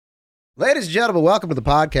Ladies and gentlemen, welcome to the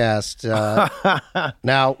podcast.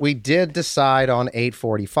 Now, we did decide on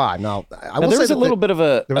 8:45. Now, there was a little bit of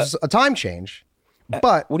a... There was a time change,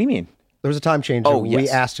 but... What do you mean? There was a time change. Oh, We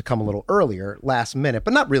yes. asked to come a little earlier, last minute,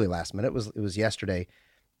 but not really last minute. It was yesterday,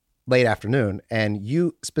 late afternoon, and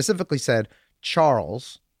you specifically said,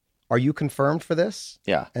 Charles, are you confirmed for this?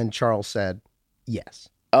 Yeah. And Charles said, yes.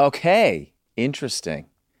 Okay. Interesting.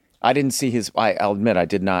 I didn't see his... I'll admit, I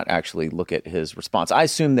did not actually look at his response. I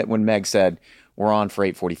assumed that when Meg said, we're on for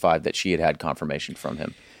 8:45, that she had confirmation from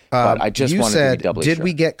him. But I just wanted to be doubly sure. Did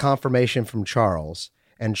we get confirmation from Charles?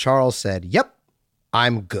 And Charles said, yep,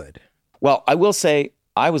 I'm good. Well, I will say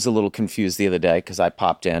I was a little confused the other day because I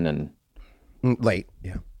popped in and... Late,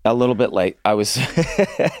 yeah. A little bit late. I was...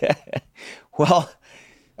 Well,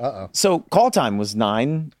 so call time was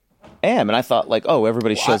 9 a.m. And I thought like, oh,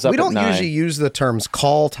 everybody shows up at 9. We don't usually use the terms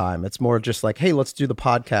call time. It's more just like, hey, let's do the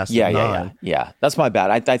podcast at 9. Yeah. That's my bad.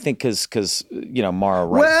 I think because Mara...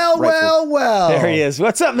 Well. There he is.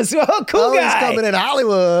 What's up, Mr. Oh, cool guy. He's coming in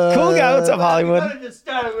Hollywood. Cool guy. What's up, Hollywood?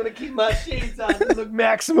 I'm going to keep my shades on to look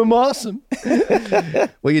maximum awesome.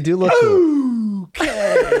 Well, you do look cool.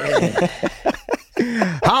 Okay.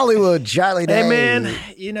 Hollywood, Charlie Day. Hey, man,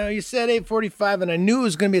 you said 8:45, and I knew it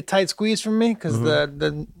was going to be a tight squeeze for me because our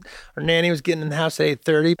nanny was getting in the house at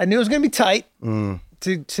 8:30. I knew it was going to be tight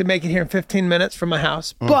to make it here in 15 minutes from my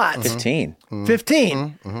house. But 15.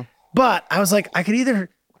 15. But I was like, I could either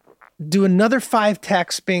do another 5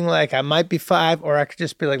 texts being like, I might be 5, or I could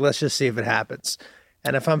just be like, let's just see if it happens.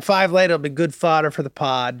 And if I'm 5 late, it'll be good fodder for the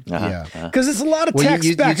pod. Yeah. Because it's a lot of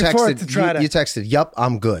text back and forth to try to... You texted, yup,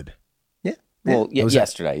 I'm good. Well,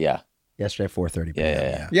 yesterday, yeah. Yesterday, 4:30 p.m.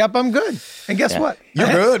 Yeah. Yep, I'm good. And guess what?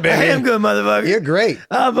 You're good, baby. I am good, motherfucker. You're great.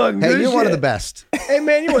 I'm fucking good. Hey, you're one of shit. the best. Hey,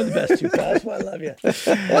 man, you're one of the best too, pal. That's why I love you. Let's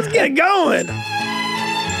get it going.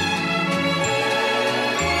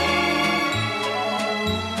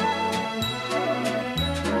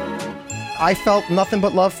 I felt nothing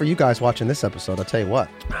but love for you guys watching this episode. I'll tell you what.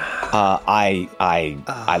 I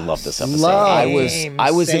love this episode. Same, I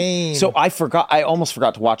was same. so I forgot. I almost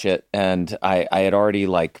forgot to watch it, and I had already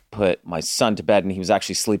like put my son to bed, and he was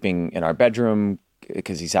actually sleeping in our bedroom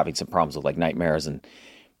because he's having some problems with like nightmares, and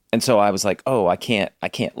so I was like, oh, I can't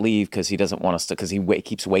leave because he doesn't want us to, because he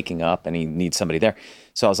keeps waking up and he needs somebody there.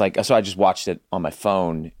 So I was like, so I just watched it on my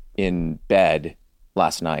phone in bed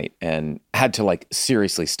last night and had to like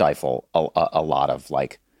seriously stifle a lot of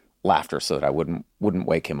like laughter so that I wouldn't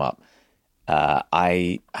wake him up.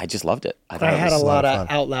 I just loved it. I had a lot of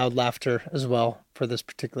out loud laughter as well for this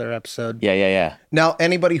particular episode. Yeah. Now,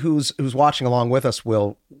 anybody who's watching along with us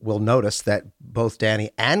will notice that both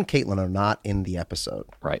Danny and Caitlin are not in the episode.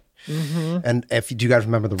 Right. Mm-hmm. And do you guys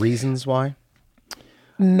remember the reasons why?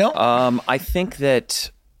 No. I think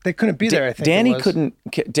that they couldn't be there, I think. Danny it was. couldn't.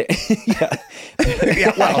 Yeah.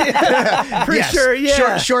 Pretty sure,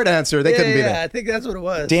 yeah. Short answer, they couldn't be there. I think that's what it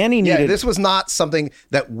was. Danny needed. Yeah, this was not something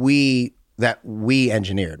that we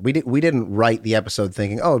engineered. We didn't write the episode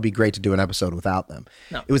thinking, oh, it'd be great to do an episode without them.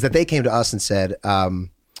 No. It was that they came to us and said,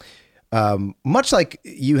 much like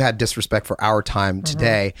you had disrespect for our time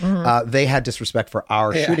today, they had disrespect for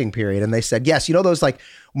our shooting period, and they said, yes, those like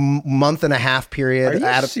month and a half period.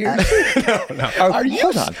 Are you serious? No.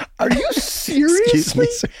 Are you seriously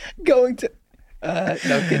going to?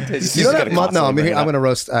 No, continue. You know that month? No, I'm going to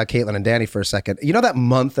roast Caitlin and Danny for a second. You know that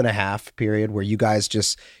month and a half period where you guys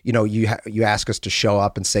just, you ask us to show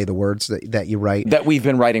up and say the words that you write that we've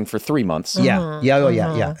been writing for 3 months. Yeah,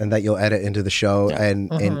 and that you'll edit into the show, and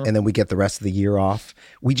then we get the rest of the year off.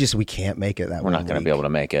 We can't make it that. We're not going to be able to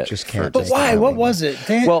make it. Just can't. But why? What was it?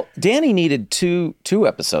 Well, Danny needed two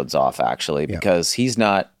episodes off actually because he's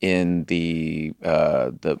not in the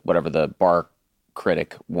bar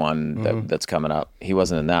critic one that's coming up. He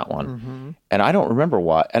wasn't in that one, and I don't remember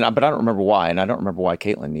why. But I don't remember why, and I don't remember why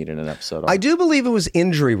Caitlin needed an episode. I do believe it was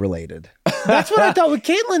injury related. That's what I thought with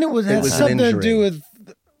Caitlin. It was something to injury. do with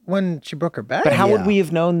when she broke her back. But how would we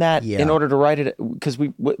have known that in order to write it? Because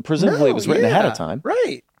presumably it was written ahead of time,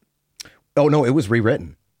 right? Oh no, it was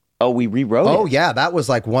rewritten. Oh, we rewrote it. Oh yeah, that was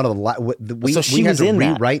like one of the. We had to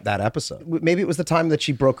rewrite that episode. Maybe it was the time that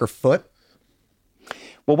she broke her foot.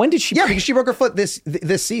 Well, when did she? Yeah, because she broke her foot this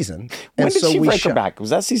season. When did she break her back?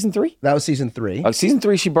 Was that season 3? That was season 3. Oh, season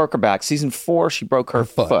 3, she broke her back. Season 4, she broke her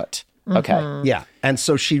foot. Okay. Yeah, and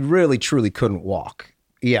so she really, truly couldn't walk.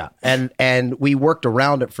 Yeah, and we worked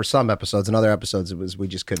around it for some episodes, and other episodes we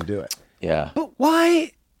just couldn't do it. Yeah. But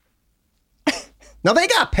why? Now they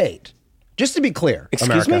got paid. Just to be clear,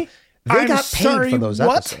 Excuse America, me? they got paid for those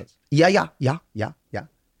episodes. Yeah.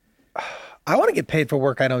 I want to get paid for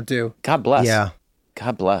work I don't do. God bless. Yeah.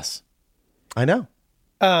 God bless. I know.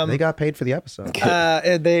 They got paid for the episode.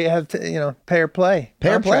 They have to, pay or play.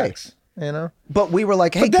 Pay or play. Contracts, But we were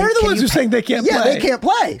like, hey, But they're the ones who saying they can't play. Yeah, they can't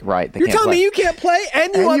play. Right. You're telling me you can't play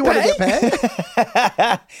and you want to pay? get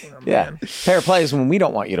paid? Yeah. Pay or play is when we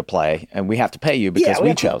don't want you to play and we have to pay you because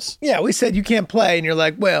we chose. Yeah, we said you can't play, and you're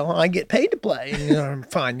like, well, I get paid to play. And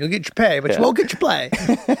fine, you'll get your pay, but you won't get your play.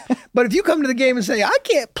 But if you come to the game and say, I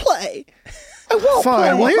can't play, I won't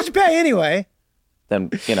play. Well, here's your pay anyway. Then,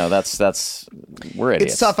 that's we're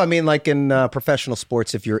idiots. It's tough. I mean, like in professional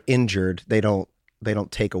sports, if you're injured, they don't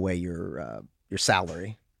take away your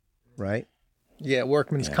salary, right? Yeah,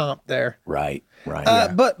 workman's comp there. Right.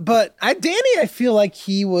 But Danny, I feel like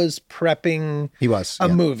he was prepping. He was a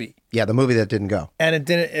movie. Yeah, the movie that didn't go, and it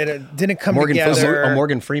didn't come together.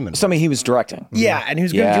 Morgan Freeman. Something he was directing. Yeah, and he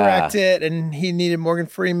was going to direct it, and he needed Morgan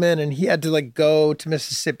Freeman, and he had to like go to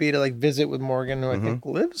Mississippi to like visit with Morgan, who I think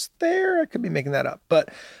lives there. I could be making that up, but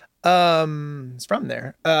it's from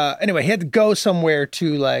there. Anyway, he had to go somewhere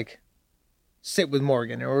to like sit with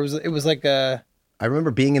Morgan, or it was like a. I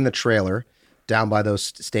remember being in the trailer down by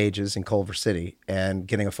those stages in Culver City and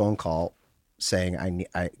getting a phone call saying,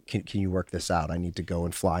 can you work this out? I need to go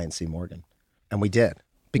and fly and see Morgan. And we did.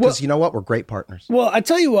 Because you know what? We're great partners. Well, I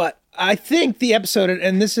tell you what, I think the episode,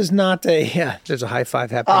 and this is not there's a high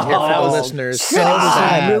five happening here for the listeners. So and it was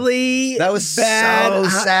sad. really That was bad. so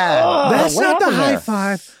sad. That's what not the happened high there?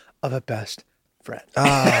 five of a best friend.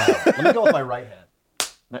 Let me go with my right hand.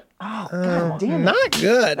 Oh, God damn it. Not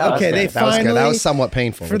good. Okay, they That was finally. good. That was somewhat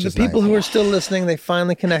painful. For which the is people nice. who are still listening, they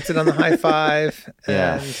finally connected on the high five.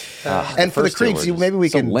 Yeah. And for the first two creeps, were maybe we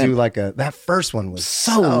so can limp. do like that first one was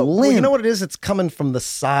So well, limp. you know what it is? It's coming from the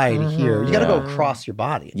side here. You got to go across your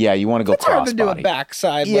body. Yeah, you want to go It's hard to do a crossbody.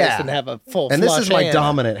 backside Yeah. list and have a full. And this flush is my hand.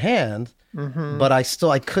 dominant hand, but I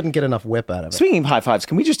couldn't get enough whip out of it. Speaking of high fives,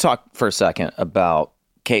 can we just talk for a second about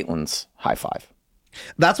Caitlin's high five?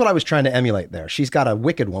 That's what I was trying to emulate there. She's got a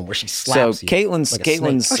wicked one where she slaps So you. Caitlin's like a snake.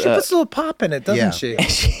 Oh, she puts a little pop in it, doesn't Yeah. she?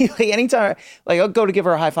 she, like, anytime, like, I'll go to give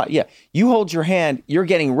her a high five. Yeah, you hold your hand, you're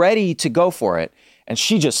getting ready to go for it, and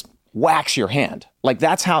she just whacks your hand. Like,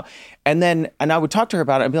 that's how. And I would talk to her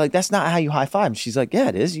about it and be like, "That's not how you high five." And she's like, "Yeah,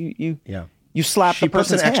 it is. You slap She the puts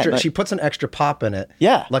an person's extra. hand." Like, She puts an extra pop in it.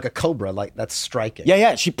 Yeah. like a cobra. Like that's striking.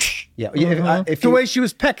 yeah. She. yeah. If The you, way she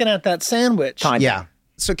was pecking at that sandwich. Kind of. yeah.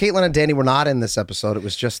 So Caitlin and Danny were not in this episode. It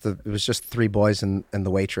was just three boys and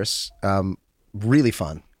the waitress. Really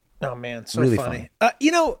fun. Oh man, so Really funny.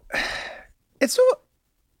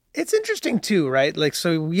 It's interesting too, right? Like,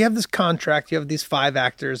 so you have this contract, you have these 5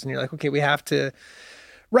 actors, and you're like, okay, we have to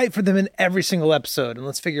write for them in every single episode, and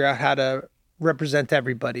let's figure out how to represent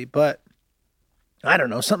everybody. But I don't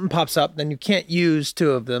know, something pops up, then you can't use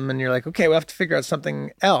 2 of them, and you're like, okay, we have to figure out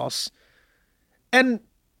something else. And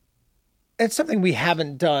it's something we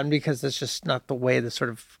haven't done because it's just not the way the sort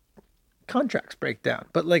of contracts break down.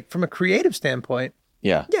 But like from a creative standpoint,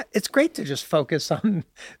 Yeah. yeah, it's great to just focus on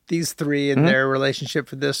these 3 and their relationship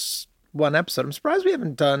for this one episode. I'm surprised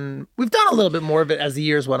we've done a little bit more of it as the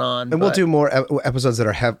years went on. And we'll do more episodes that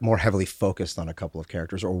are more heavily focused on a couple of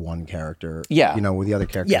characters or one character. Yeah. Where the other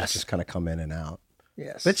characters Yes. just kind of come in and out.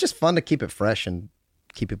 Yes. But it's just fun to keep it fresh and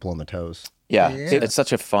keep people on the toes. Yeah, it's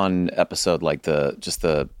such a fun episode, like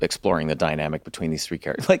the exploring the dynamic between these 3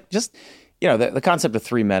 characters. Like just, the concept of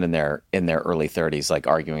 3 men in their early 30s, like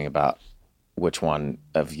arguing about which one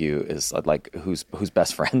of you is like who's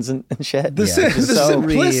best friends and shit. The Yeah,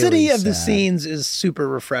 simplicity really of the sad. scenes is super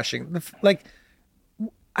refreshing. Like,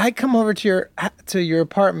 I come over to your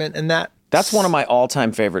apartment, and That's one of my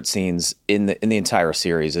all-time favorite scenes in the entire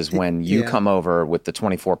series is when you come over with the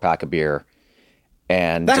 24-pack of beer.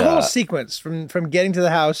 And that whole sequence from getting to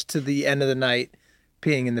the house to the end of the night,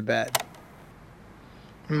 peeing in the bed.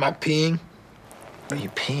 Am I peeing? Are you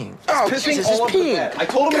peeing? Oh, pissing all over the bed. I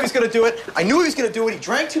told him he was going to do it. I knew he was going to do it. He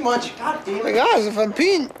drank too much. God damn it. Guys, if I'm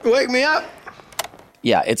peeing, wake me up.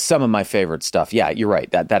 Yeah, it's some of my favorite stuff. Yeah, you're right.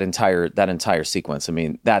 That entire sequence. I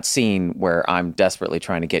mean, that scene where I'm desperately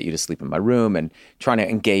trying to get you to sleep in my room and trying to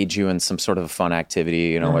engage you in some sort of a fun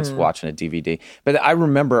activity. It's watching a DVD. But I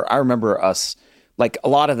remember us, like a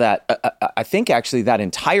lot of that. I think actually that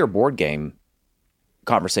entire board game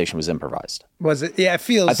conversation was improvised. Was it? Yeah, it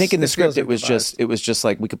feels. I think in the script feels it was just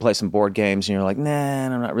like we could play some board games, and you're like, nah,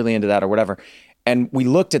 I'm not really into that or whatever. And we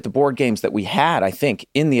looked at the board games that we had, I think,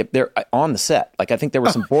 they're on the set. Like, I think there were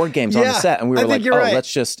some board games on the set, and we were like, right.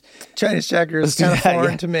 let's just... Chinese checkers, kind of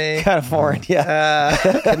foreign to me. Kind of foreign, yeah.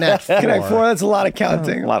 Connect Four. Connect Four, that's a lot of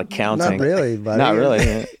counting. A lot of counting. Not really, buddy. Not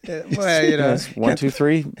really. Well, you know. 1, 2,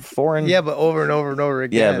 3, 4, and... Yeah, but over and over and over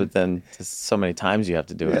again. Yeah, but then just so many times you have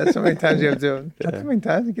to do it. Yeah, so many times you have to do it. How many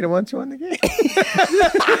times you get a 1-2 on the game?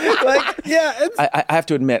 Like, yeah. It's... I have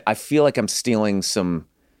to admit, I feel like I'm stealing some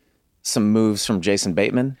moves from Jason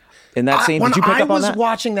Bateman in that scene. Did you pick up on that? I was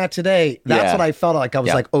watching that today. That's what I felt like. I was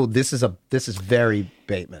Yeah. like, oh, this is very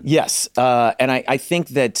Bateman. Yes. And I think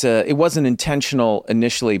that it wasn't intentional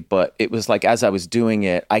initially, but it was like, as I was doing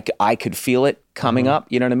it, I could feel it coming up.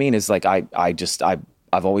 You know what I mean? It's like,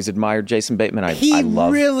 I've always admired Jason Bateman. I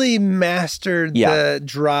love... really mastered the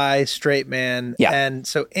dry straight man. Yeah. And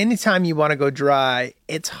so anytime you want to go dry,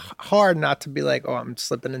 it's hard not to be like, oh, I'm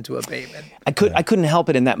slipping into a Bateman. I couldn't help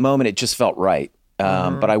it in that moment. It just felt right.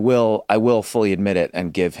 But I will fully admit it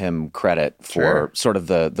and give him credit for sort of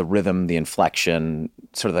the rhythm, the inflection,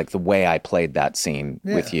 sort of like the way I played that scene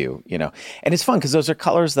with you, you know. And it's fun because those are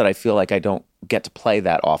colors that I feel like I don't get to play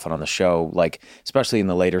that often on the show, like especially in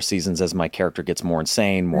the later seasons as my character gets more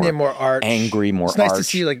insane, more arch, angry, more It's nice arch. to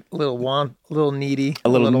see like a little needy, a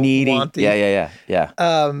little needy. Wanty.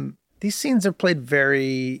 Yeah. These scenes are played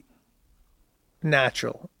very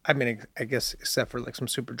natural. I mean, I guess except for like some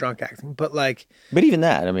super drunk acting, but even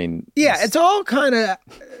that, I mean, it's all kind of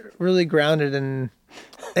really grounded and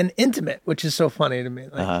intimate, which is so funny to me.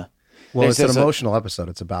 Like, Well, it's an emotional episode.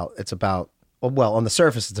 It's about well, on the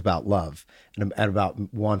surface, it's about love and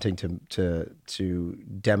about wanting to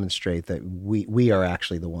demonstrate that we are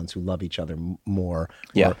actually the ones who love each other more.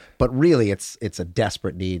 Yeah. But really, it's a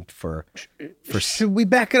desperate need for. Should we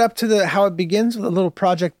back it up to how it begins with a little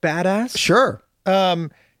Project Badass? Sure.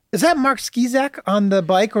 Is that Mark Skizak on the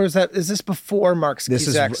bike, or is this before Mark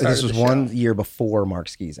Skizak started This was the 1 show? year before Mark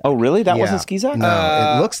Skizak. Oh, really? That wasn't Skizak?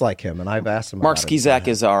 No, it looks like him, and I've asked him. Mark about Skizak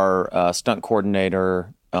is our stunt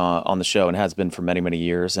coordinator on the show and has been for many, many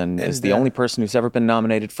years, and is the only person who's ever been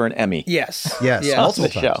nominated for an Emmy. Yes. Multiple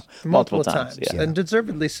times. Show. Multiple times. Yeah. And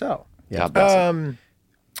deservedly so. Yeah. God bless him.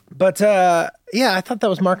 But I thought that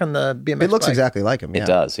was Mark on the BMX. It looks bike. exactly like him. It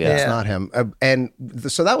does. Yeah. It's not him,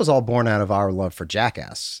 so that was all born out of our love for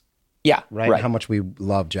Jackass. Yeah. Right? How much we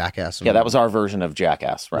love Jackass. Yeah, that was our version of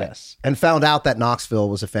Jackass, right? Yes. And found out that Knoxville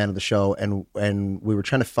was a fan of the show, and we were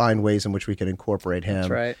trying to find ways in which we could incorporate him. That's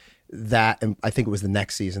right. That, and I think it was the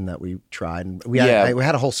next season that we tried. And we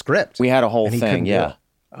had a whole script. We had a whole and he thing, couldn't do yeah. it.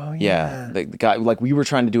 Oh, Yeah. The guy, like, we were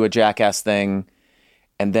trying to do a Jackass thing,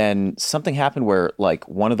 and then something happened where, like,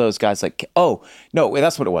 one of those guys, like, oh, no,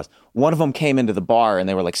 that's what it was. One of them came into the bar and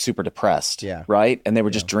they were like super depressed, right? And they were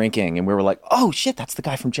just drinking, and we were like, oh shit, that's the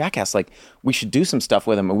guy from Jackass. Like, we should do some stuff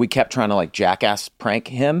with him. And we kept trying to like Jackass prank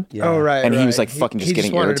him. Yeah. Oh, right. And he was like fucking just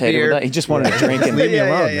getting irritated with that. He just wanted to drink and Leave me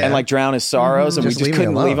alone. and like drown his sorrows, and we Just just leave me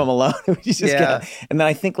couldn't alone. leave him alone. We just and then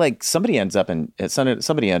I think like somebody ended up in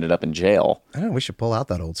jail. I don't know. We should pull out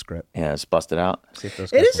that old script. Yeah, it's busted out. See if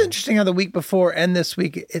those It guys is interesting how the week before and this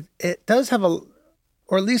week, it does have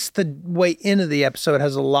or at least the way into the episode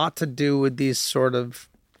has a lot to do with these sort of,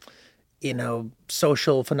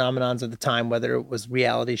 social phenomenons at the time, whether it was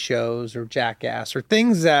reality shows or Jackass or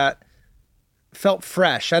things that felt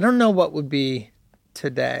fresh. I don't know what would be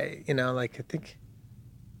today, I think,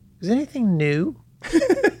 is anything new?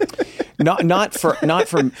 Not for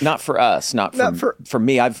us, for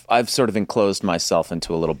me. I've sort of enclosed myself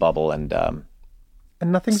into a little bubble, and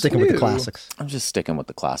nothing's sticking new. with the classics. I'm just sticking with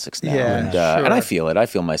the classics now. Yeah, and sure. and I feel it. I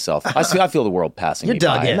feel myself. I feel the world passing You're me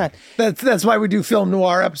dug by. in. And that- That's why we do film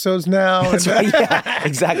noir episodes now. That's right. Yeah,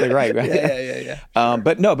 exactly right. Right. Yeah.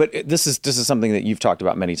 But this is something that you've talked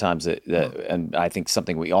about many times, and I think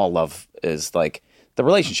something we all love is like the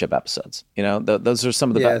relationship episodes. Those are some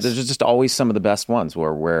of the best. Those are just always some of the best ones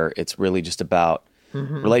where it's really just about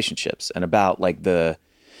relationships and about like the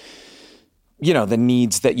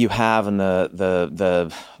needs that you have and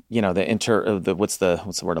the what's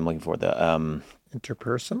the word I'm looking for? The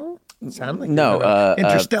interpersonal? Sound like Interstellar.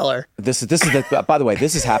 Interstellar. This is by the way,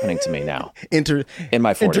 this is happening to me now. In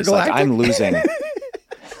my 40s. Like, Intergalactic? I'm losing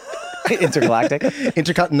intergalactic.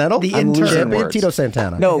 Intercontinental? The I'm losing champion, words. Tito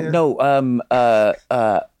Santana.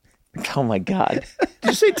 Oh my God. Did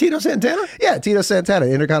you say Tito Santana? Yeah, Tito Santana,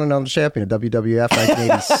 Intercontinental Champion, WWF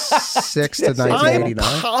 1986 to I'm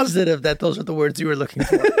 1989. positive that those are the words you were looking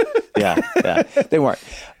for. Yeah, they weren't.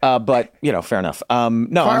 But fair enough.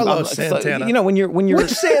 No, Carlos Santana. When you're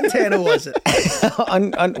Which Santana was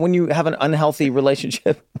it? when you have an unhealthy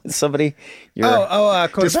relationship with somebody, you're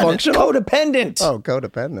Dysfunctional. codependent. Oh,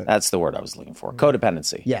 codependent. That's the word I was looking for.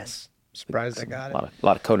 Codependency. Yes. Surprised I got it. A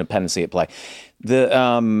lot of codependency at play.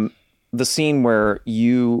 The scene where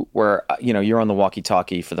you're on the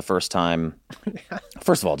walkie-talkie for the first time.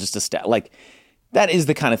 First of all, just like that is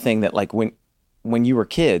the kind of thing that like when you were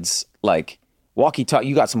kids, like walkie-talkie,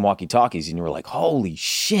 you got some walkie-talkies and you were like, holy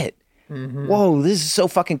shit. Mm-hmm. Whoa, this is so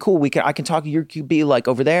fucking cool. I can talk. You could be like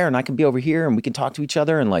over there, and I can be over here, and we can talk to each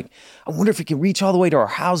other. And like, I wonder if we can reach all the way to our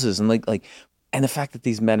houses. And and the fact that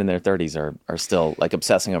these men in their 30s are still like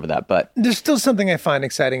obsessing over that. But there's still something I find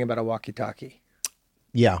exciting about a walkie-talkie.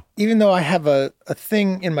 Yeah. Even though I have a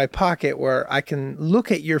thing in my pocket where I can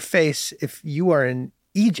look at your face if you are in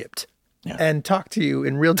Egypt and talk to you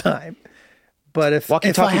in real time. But if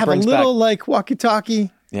I have a little like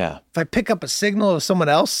walkie-talkie. Yeah. If I pick up a signal of someone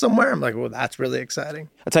else somewhere, I'm like, well, that's really exciting.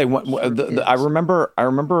 I'll tell you what, I remember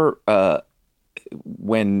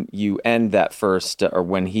when you end that first, or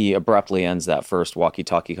when he abruptly ends that first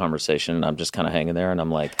walkie-talkie conversation, I'm just kind of hanging there and I'm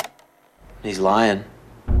like, he's lying.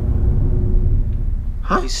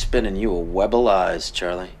 Huh? He's spinning you a web of lies,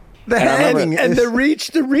 Charlie. The reach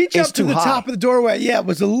up to the top of the doorway, it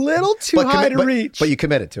was a little too high to reach. But you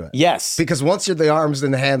committed to it. Yes. Because once the arms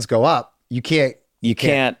and the hands go up, you can't.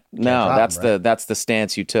 No, that's the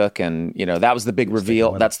stance you took, and that was the big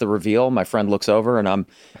reveal. That's the reveal. My friend looks over, and I'm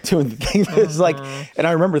doing the thing. It's like, and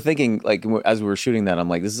I remember thinking, like, as we were shooting that, I'm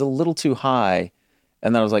like, this is a little too high,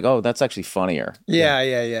 and then I was like, oh, that's actually funnier. Yeah.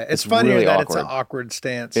 It's funnier really that awkward. It's an awkward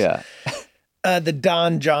stance. Yeah. The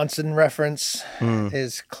Don Johnson reference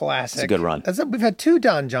is classic. It's a good run. We've had 2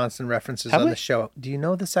 Don Johnson references on the show. Do you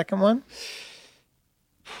know the second one?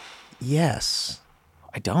 Yes.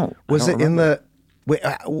 I don't. Was it in the? Wait,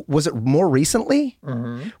 was it more recently?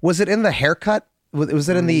 Mm-hmm. Was it in the haircut? Was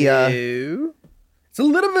it in the? No. It's a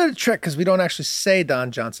little bit of a trick because we don't actually say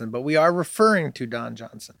Don Johnson, but we are referring to Don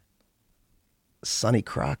Johnson. Sonny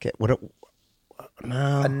Crockett.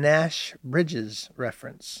 No. A Nash Bridges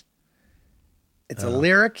reference. It's a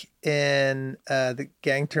lyric in The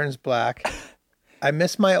Gang Turns Black. I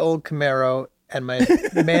miss my old Camaro and my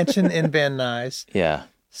mansion in Van Nuys. Yeah.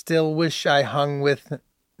 Still wish I hung with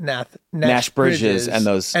Nash Bridges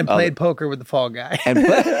and played poker with the fall guy. And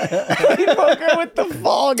played poker with the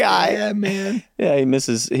fall guy. Yeah, man. Yeah, he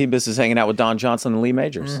misses hanging out with Don Johnson and Lee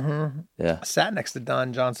Majors. Mm-hmm. Yeah. I sat next to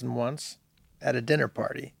Don Johnson once at a dinner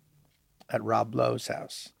party at Rob Lowe's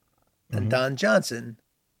house. And Don Johnson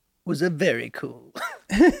was a very cool.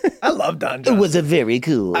 I love Don Johnson. It was a very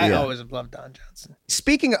cool. I always have loved Don Johnson.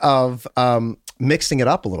 Speaking of mixing it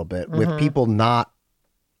up a little bit with people not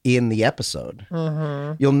in the episode,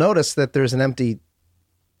 you'll notice that there's an empty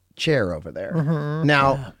chair over there.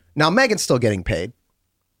 Now Megan's still getting paid,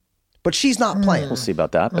 but she's not playing. We'll see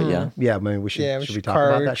about that, but yeah. I mean, should we talk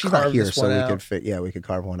about that? She's not here, so we could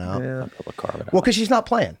carve one out. Yeah, well, because she's not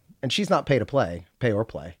playing, and she's not pay or play.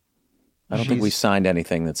 I don't think we've signed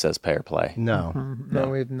anything that says pay or play. No, no,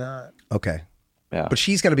 we've not. Okay, yeah, but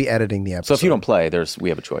she's going to be editing the episode. So if you don't play, we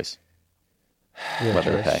have a choice.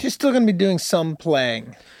 Whether to pay. She's still going to be doing some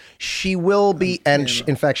playing. She will be, and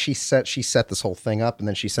in fact, she set this whole thing up, and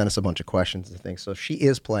then she sent us a bunch of questions and things. So she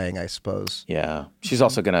is playing, I suppose. Yeah, she's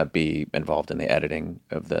also going to be involved in the editing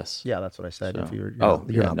of this. Yeah, that's what I said. So. If you're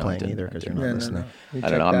not playing either because you're not listening. No. I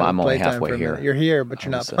don't know. I'm only halfway here. You're here, but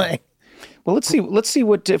you're not playing. Well, let's see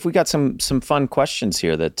what if we got some fun questions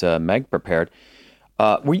here that Meg prepared.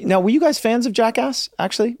 Were you guys fans of Jackass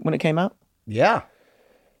actually when it came out? Yeah.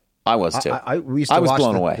 I was too. I was blown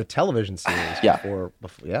blown away. The television series before.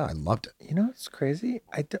 Yeah, I loved it. You know what's crazy?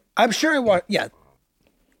 I'm sure I watched. Yeah,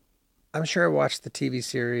 I'm sure I watched the TV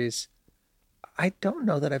series. I don't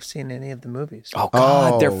know that I've seen any of the movies. Oh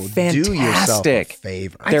God, they're fantastic. Do yourself a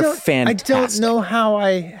favor. They're fantastic. I don't know how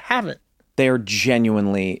I haven't. They are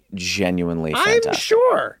genuinely fantastic. I'm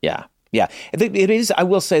sure. Yeah. It is. I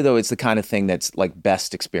will say though, it's the kind of thing that's like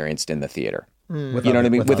best experienced in the theater. You know what I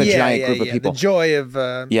mean? With a giant group of people. The joy of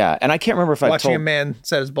and I can't remember if I watching a man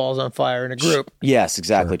set his balls on fire in a group. Yes,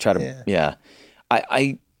 exactly. Try to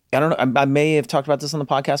I don't know. I may have talked about this on the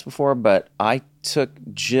podcast before, but I took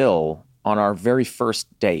Jill on our very first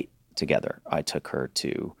date together. I took her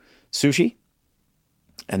to sushi,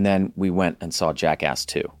 and then we went and saw Jackass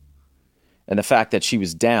 2. And the fact that she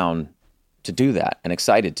was down to do that and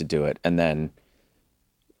excited to do it, and then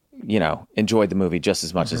enjoyed the movie just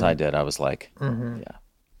as much as I did. I was like,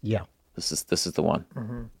 yeah, this is the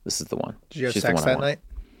one. This is the one. Did you have sex that night?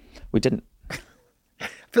 We didn't. I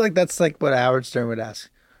feel like that's like what Howard Stern would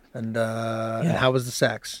ask. And how was the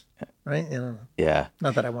sex? Right? Yeah.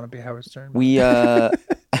 Not that I want to be Howard Stern. We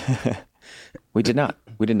we did not.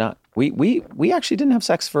 We did not. We actually didn't have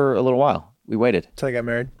sex for a little while. We waited Until I got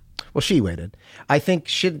married. Well, she waited. I think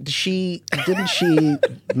she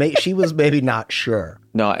was maybe not sure.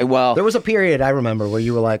 No, well, There was a period I remember where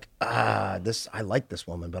you were like, I like this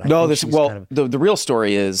woman, but I no, think this she's well, kind of... the real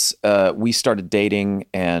story is we started dating,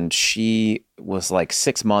 and she was like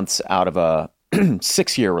 6 months out of a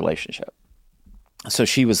 6-year relationship. So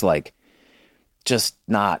she was like just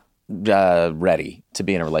not ready to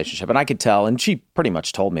be in a relationship, and I could tell. And she pretty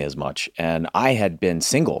much told me as much. And I had been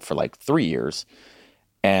single for like 3 years,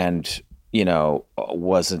 and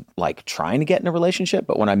wasn't like trying to get in a relationship.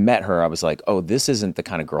 But when I met her, I was like, oh, this isn't the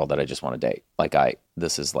kind of girl that I just want to date. Like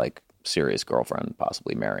this is like serious girlfriend,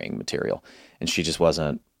 possibly marrying material. And she just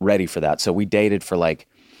wasn't ready for that. So we dated for like,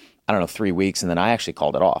 I don't know, 3 weeks. And then I actually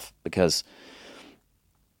called it off because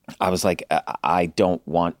I was like, I don't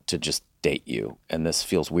want to just date you. And this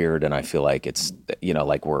feels weird. And I feel like it's,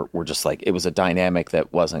 like we're just like, it was a dynamic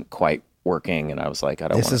that wasn't quite working. And I was like,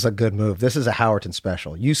 This is a good move. This is a Howerton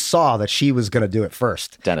special. You saw that she was going to do it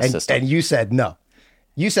first. Dennis system. And you said no.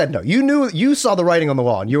 You said no. You saw the writing on the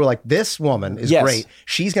wall, and you were like, this woman is great.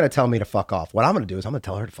 She's going to tell me to fuck off. What I'm going to do is I'm going to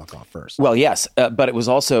tell her to fuck off first. Well, yes. But it was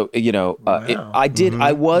also,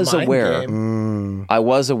 I was Mind aware. game. I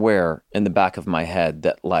was aware in the back of my head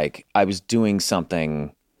that like I was doing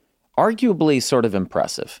something arguably sort of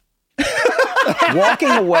impressive.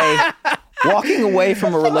 Walking away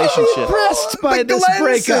from a relationship. Impressed by this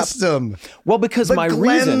breakup system. Well, because The my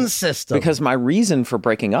Glenn system. reason for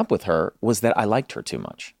breaking up with her was that I liked her too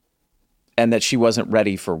much, and that she wasn't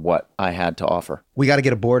ready for what I had to offer. We got to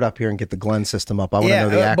get a board up here and get the Glenn system up. I want to know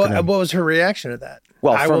the acronym. What was her reaction to that?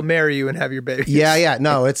 Well, I will marry you and have your baby. Yeah.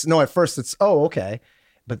 No, at first it's, oh, okay.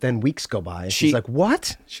 But then weeks go by and she's like,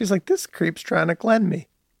 what? She's like, this creep's trying to Glenn me.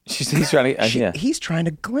 He's trying to, He's trying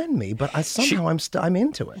to Glenn me, but I'm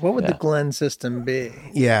into it. What would the Glenn system be?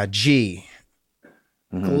 Yeah, G.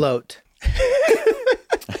 Gloat.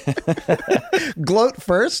 Gloat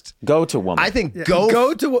first. Go to woman. I think Go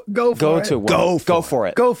for it. woman. Go for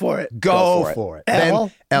it. Go for it. Go for it.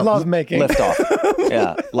 L. Love making. Lift off.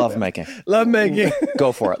 Yeah, love making. Love making.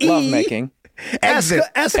 Go for it. Love making. Exit.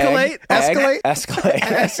 Escalate. Escalate.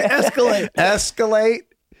 Escalate. Escalate.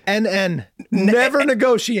 N. Never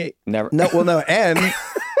negotiate. Never. No, well, no.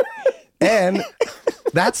 N.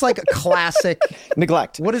 That's like a classic.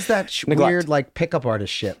 Neglect. What is that weird like pickup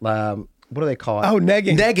artist shit? What do they call it? Oh,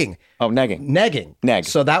 negging. Negging. Oh, negging. Neg.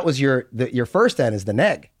 So that was your first N is the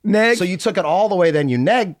neg. Neg. So you took it all the way. Then you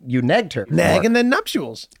negged her. Neg and then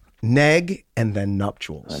nuptials. Neg and then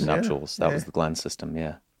nuptials. Nuptials. That was the Glenn system.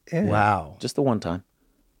 Yeah. Wow. Just the one time.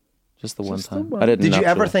 Just the one time. one. I didn't. Did you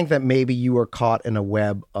ever nuptial. think that maybe you were caught in a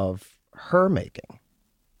web of her making?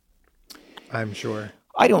 I'm sure.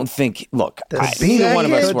 I don't think. Look, The neither one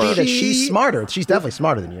of us Could were. be that she's smarter. She's definitely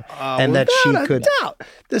smarter than you, and that she Without a could. doubt.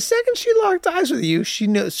 The second she locked eyes with you, she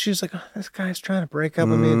knew. She was like, oh, "This guy's trying to break up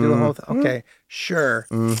with me and do the whole thing." Okay, sure.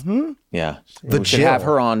 Yeah. The we should Jill. have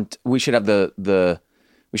her on. We should have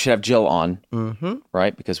we should have Jill on,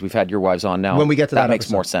 right? Because we've had your wives on now. When we get to that makes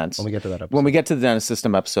episode. more sense. When we get to that episode. When we get to the Dennis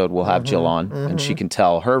System episode, we'll have Jill on, and she can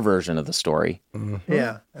tell her version of the story.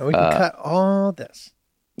 Yeah, and we can cut all this.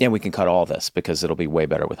 Yeah, we can cut all this because it'll be way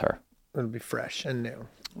better with her. It'll be fresh and new.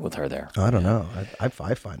 With her there. I don't know. I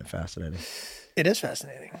find it fascinating. It is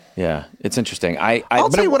fascinating. Yeah, it's interesting. I'll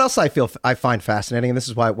tell you what else I find fascinating, and this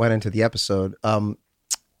is why it went into the episode. There's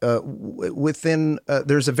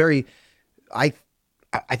a very, I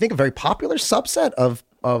think a very popular subset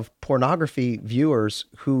of pornography viewers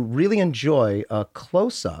who really enjoy a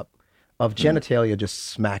close up of genitalia just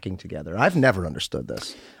smacking together. I've never understood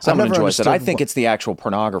this. Someone I've never enjoys it. I understood think it's the actual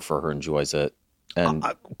pornographer who enjoys it. And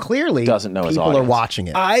clearly doesn't know his people are audience. watching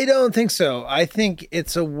it. I don't think so. I think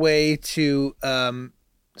it's a way to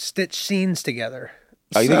stitch scenes together.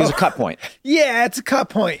 oh, you think it's a cut point? Yeah, it's a cut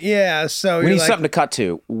point. Yeah, so We you're need like, something to cut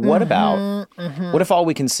to. What about? What if all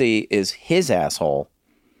we can see is his asshole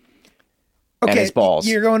and his balls?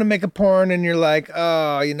 You're going to make a porn and you're like,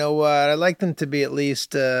 oh, you know what? I like them to be at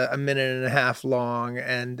least a minute and a half long,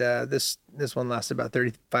 and this one lasted about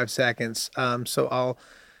 35 seconds. So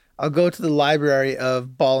I'll go to the library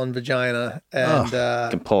of ball and vagina and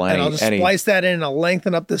can pull and I'll just splice that in and I'll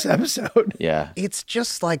lengthen up this episode. Yeah. It's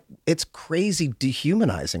just like, it's crazy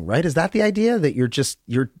dehumanizing, right? Is that the idea that you're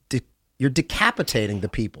decapitating the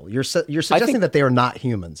people? You're suggesting that they are not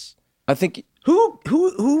humans. I think Who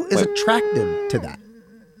is attracted to that?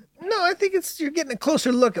 No, I think you're getting a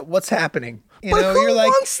closer look at what's happening. You But know, who you're like,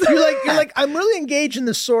 wants you're that? like, I'm really engaged in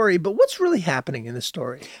the story, but what's really happening in the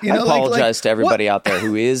story? You I know, apologize like, to everybody out there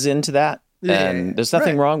who is into that. And there's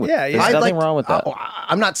nothing wrong with Yeah, yeah. There's I'd nothing like- wrong with that.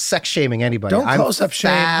 I'm not sex shaming anybody. Don't I'm close up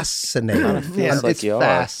shame. fascinated. feels like It's you are.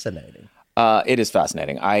 fascinating. It is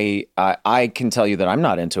fascinating. I can tell you that I'm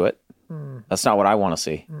not into it. That's not what I want to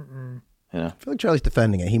see. You know? I feel like Charlie's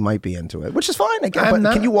defending it. He might be into it, which is fine. Again, I'm but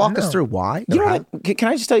not- can you walk us no. through why? You know what? Can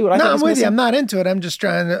I just tell you what I No, think I'm is with you. missing? I'm not into it. I'm just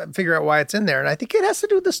trying to figure out why it's in there, and I think it has to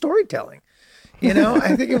do with the storytelling. You know,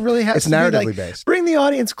 I think it really has It's to be narratively like, based. bring the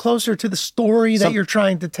audience closer to the story that you're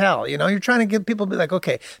trying to tell. You know, you're trying to get people to be like,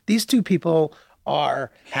 okay, these two people are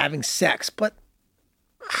having sex, but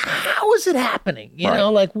how is it happening? You Right.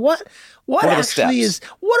 know, like what are the actually steps? is,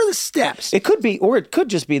 what are the steps? It could be, or it could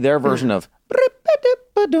just be their version of. You're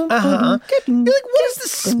like, what is the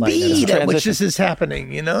speed at which Transition. this is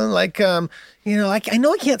happening? You know, like, like I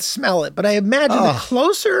know I can't smell it, but I imagine the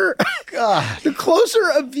closer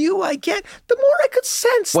a view I get, the more I could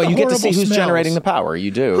sense. Well, the you get to see horrible who's smells. generating the power.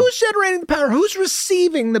 You do. Who's generating the power? Who's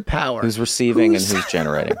receiving the power? Who's receiving and who's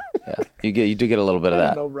generating? Yeah, you do get a little bit of I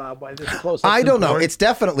that. don't know, Rob, why this close. I don't know. It's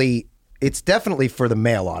definitely for the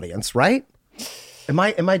male audience, right? Is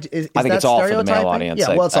I think that it's all for the male stereotyping? audience.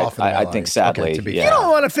 Yeah, well, it's all for the male I think audience. sadly, Okay, to be yeah. You don't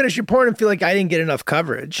want to finish your porn and feel like I didn't get enough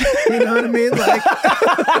coverage. You know what I mean? Like,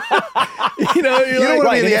 you're don't like, want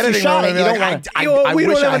to be in the if you editing shot room it, and you be don't like, want I we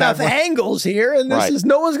wish don't have I had enough one. angles here, and this Right. is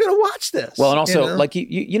no one's going to watch this. Well, and also, you know? like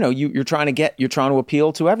you're trying to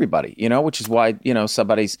appeal to everybody, which is why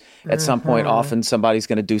somebody's at some point often somebody's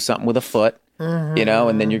going to do something with a foot,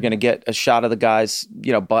 and then you're going to get a shot of the guy's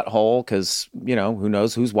butthole because who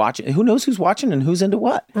knows who's watching and who's into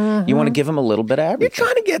what. You want to give them a little bit of everything. You're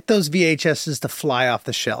trying to get those VHSs to fly off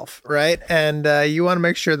the shelf, right? And you want to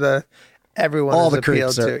make sure everyone All is the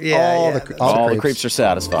appealed creeps are to. Yeah, all yeah. the All the creeps. creeps are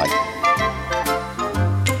satisfied.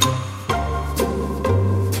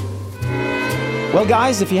 Well,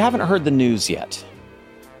 guys, if you haven't heard the news yet,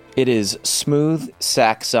 it is smooth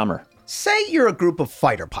sack summer. Say you're a group of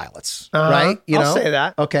fighter pilots, right? I'll say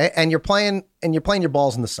that. Okay, and you're playing your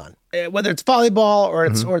balls in the sun. Whether it's volleyball or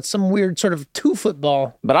it's some weird sort of 2-foot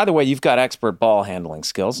ball. But either way, you've got expert ball handling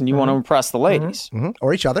skills, and you want to impress the ladies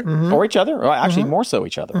Or each other. or each other, or actually more so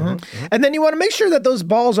each other. And then you want to make sure that those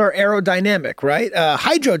balls are aerodynamic, right?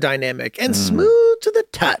 Hydrodynamic and smooth to the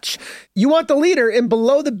touch. You want the leader in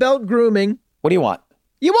below the belt grooming. What do you want?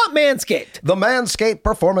 You want Manscaped. The Manscaped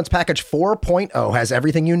Performance Package 4.0 has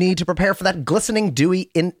everything you need to prepare for that glistening,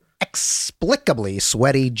 dewy, inexplicably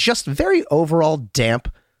sweaty, just very overall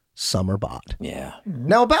damp summer bod. Yeah.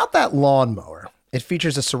 Now, about that lawnmower, it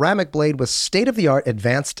features a ceramic blade with state-of-the-art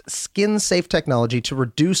advanced skin-safe technology to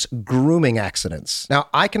reduce grooming accidents. Now,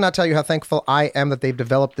 I cannot tell you how thankful I am that they've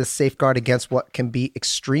developed this safeguard against what can be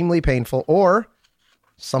extremely painful or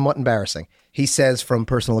somewhat embarrassing. He says from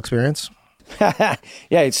personal experience. Yeah,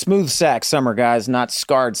 it's smooth sack summer, guys, not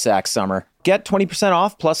scarred sack summer. Get 20%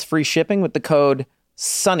 off plus free shipping with the code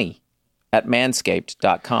SUNNY at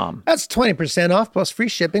manscaped.com. That's 20% off plus free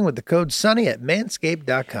shipping with the code SUNNY at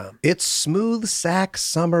manscaped.com. It's smooth sack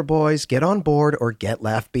summer, boys. Get on board or get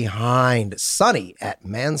left behind. Sunny at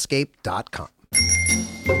manscaped.com.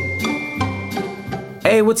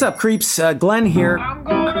 Hey, what's up, creeps? Glenn here. I'm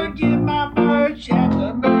gonna get my merch at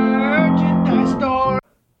the merchandise store.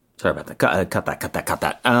 Sorry about that. Cut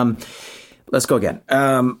that. Let's go again.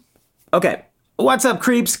 Okay. What's up,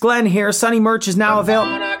 creeps? Glenn here. Sunny merch is now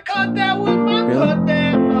available. I cut that with my cut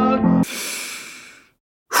that mug.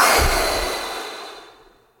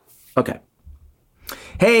 Okay.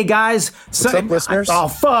 Hey, guys. What's up, listeners? Oh,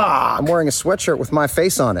 fuck. I'm wearing a sweatshirt with my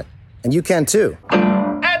face on it, and you can too.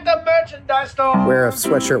 At the merchandise store. Wear a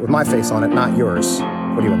sweatshirt with my face on it, not yours. What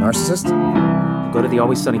are you, a narcissist? Go to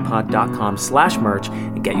thealwayssunnypod.com/merch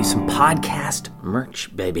and get you some podcast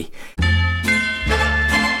merch, baby.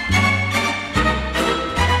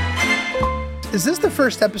 Is this the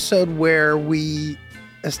first episode where we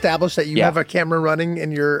establish that you Yeah. have a camera running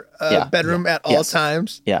in your bedroom at all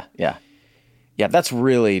times? Yeah. Yeah, that's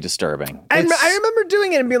really disturbing. I remember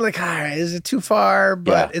doing it and being like, all right, is it too far?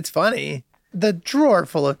 But Yeah. it's funny. The drawer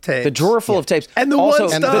full of tapes. The drawer full of tapes. And the Also,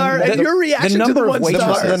 one star, and your reaction to the one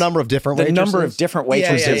star. The number of different The waitresses. number of different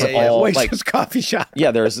waitresses yeah. all Waitress like coffee shop.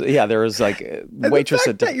 there was like And waitress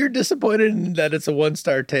the at fact that you're disappointed in that it's a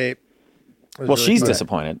 1-star tape. was well, really she's funny.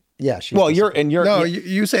 disappointed. Yeah, she's Well, disappointed. you're No,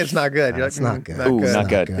 you say it's not good. You're it's like, not good. ooh, not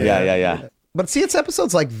good. good. Yeah. But see, it's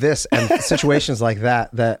episodes like this and situations like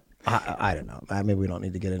that I don't know. Maybe we don't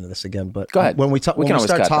need to get into this again. But Go ahead. When we We when can we always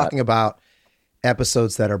start cut talking that. about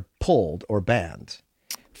episodes that are pulled or banned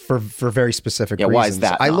for very specific reasons, why is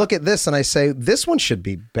that I not? look at this and I say this one should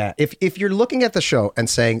be banned. If you're looking at the show and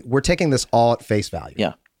saying we're taking this all at face value,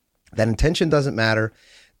 Yeah. that intention doesn't matter.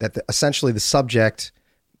 That essentially the subject,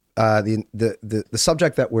 the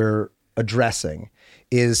subject that we're addressing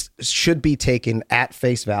should be taken at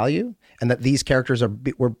face value, and that these characters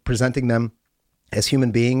we're presenting them as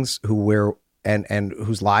human beings who we're and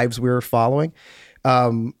whose lives we're following,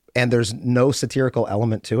 and there's no satirical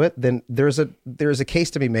element to it, then there's a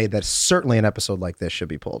case to be made that certainly an episode like this should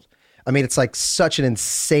be pulled. I mean, it's like such an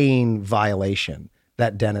insane violation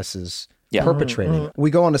that Dennis is perpetrating. We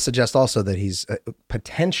go on to suggest also that he's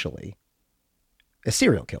potentially a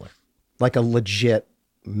serial killer, like a legit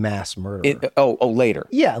mass murderer. Later.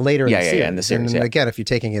 Yeah, later in the series. In the series. And again, if you're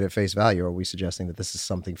taking it at face value, are we suggesting that this is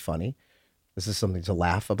something funny? This is something to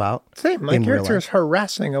laugh about? Same. My character is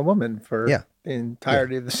harassing a woman for the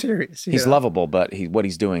entirety of the series. He's lovable, but what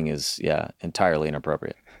he's doing is entirely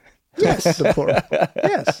inappropriate. Yes.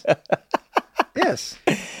 Yes. Yes.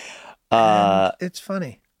 It's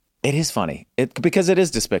funny. It is funny. Because it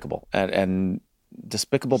is despicable, and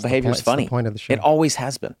despicable behavior is funny. It's the point of the show. It always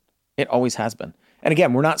has been. It always has been. And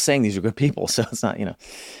again, we're not saying these are good people, so it's not,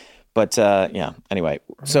 But anyway,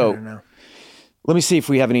 so let me see if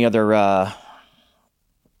we have any other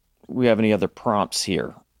prompts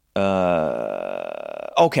here.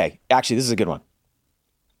 Okay, actually, this is a good one.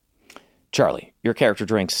 Charlie, your character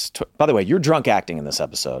drinks. By the way, your drunk acting in this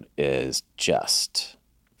episode is just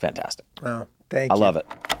fantastic. Oh, thank you. I love it.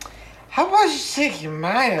 How about you take your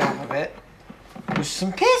mind off of it with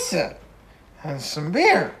some pizza and some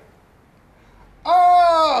beer?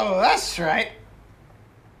 Oh, that's right.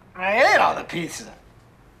 I ate all the pizza.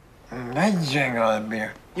 And I drank all the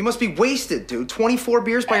beer. You must be wasted, dude. 24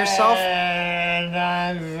 beers by yourself? And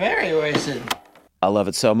I'm very wasted. I love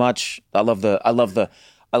it so much. I love the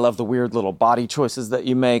weird little body choices that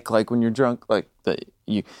you make, like when you're drunk, like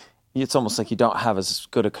it's almost like you don't have as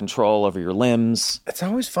good a control over your limbs. It's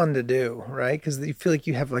always fun to do, right? Because you feel like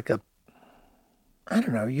you have like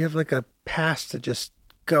you have like a pass to just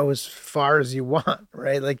go as far as you want,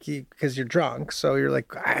 right? Like because you're drunk, so you're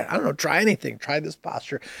like, I don't know, try anything, try this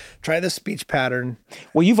posture, try this speech pattern.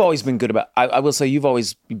 Well, you've always been good about. I will say you've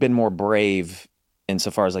always been more brave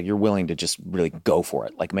insofar as like you're willing to just really go for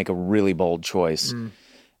it, like make a really bold choice. And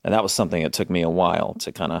that was something that took me a while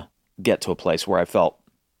to kind of get to a place where I felt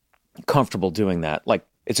comfortable doing that. Like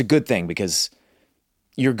it's a good thing because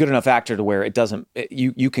you're a good enough actor to where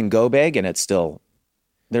you can go big and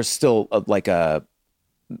there's still a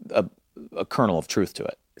kernel of truth to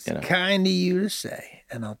it. It's kind of you to say,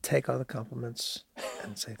 and I'll take all the compliments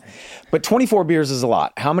and say thank you. But 24 beers is a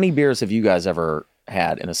lot. How many beers have you guys ever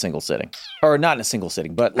had in a single sitting? Or not in a single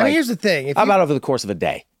sitting, but like, here's the thing. How about over the course of a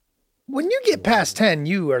day? When you get past 10,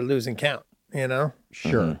 you are losing count, Sure.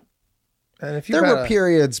 Mm-hmm. And if there were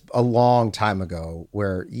periods a long time ago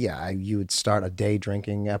where, you would start a day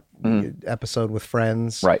drinking episode with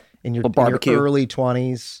friends, right? In your barbecue. Early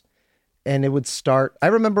 20s, and it would start. I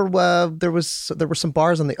remember there were some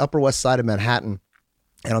bars on the Upper West Side of Manhattan,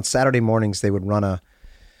 and on Saturday mornings they would run a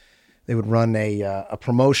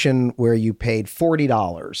promotion where you paid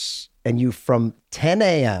 $40, and you from 10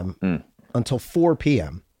 a.m. Until 4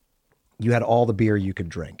 p.m. you had all the beer you could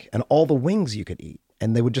drink and all the wings you could eat.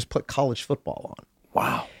 And they would just put college football on.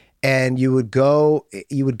 Wow. And you would go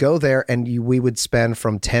there and we would spend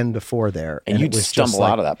from 10 to 4 there. And you'd stumble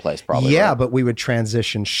out of that place probably. Yeah, right? But we would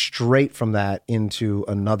transition straight from that into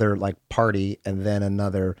another like party and then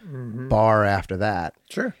another bar after that.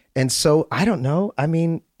 Sure. And so I don't know. I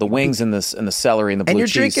mean, the wings and the celery and the blue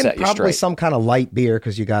cheese and you're set drinking you probably straight. some kind of light beer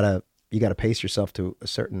because you gotta pace yourself to a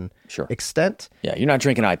certain extent. Yeah, you're not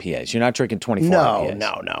drinking IPAs. You're not drinking 24 IPAs.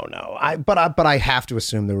 No. But I have to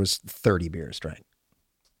assume there was 30 beers drank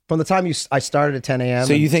from the time I started at 10 a.m.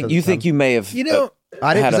 So you think you may have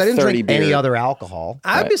I didn't drink beer. any other alcohol.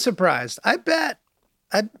 I'd be surprised. I bet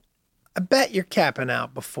you're capping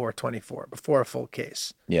out before 24, before a full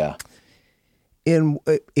case. Yeah. In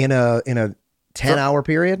a 10-hour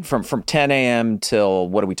period? From 10 a.m. till,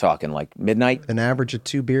 what are we talking, like midnight? An average of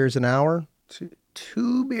 2 beers an hour?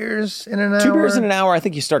 Two beers in an hour? 2 beers in an hour, I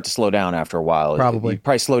think you start to slow down after a while. Probably. You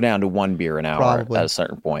probably slow down to 1 beer an hour at a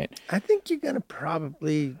certain point. I think you're going to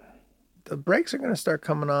the brakes are going to start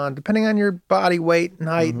coming on, depending on your body weight and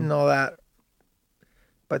height and all that,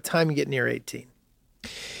 by the time you get near 18.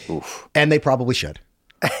 Oof. And they probably should.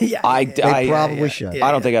 They probably should.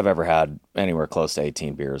 I don't think I've ever had anywhere close to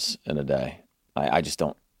 18 beers in a day. I just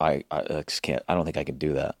don't. I just can't. I don't think I could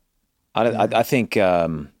do that. I think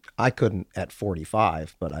I couldn't at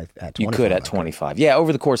 45, but at 25. You could at 25. Yeah,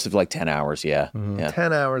 over the course of like 10 hours. Yeah. Yeah.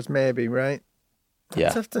 10 hours maybe, right? Yeah.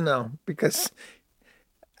 It's tough to know because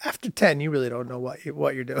after 10, you really don't know what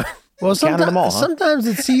you're doing. Well, Counted them all, huh? sometimes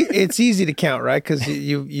it's easy to count, right? Because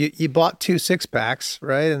you bought 2 6-packs,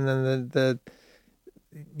 right? And then the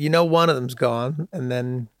one of them's gone, and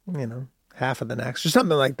then half of the next, or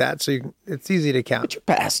something like that. So it's easy to count. But you're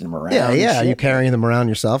passing them around. Yeah. and You shit. carrying them around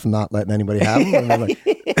yourself and not letting anybody have them. And they're like,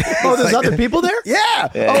 Oh, there's other people there? yeah.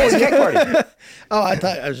 Yeah, it's a cake party. Oh, I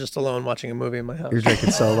thought I was just alone watching a movie in my house. You're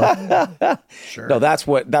drinking solo. Sure. No, that's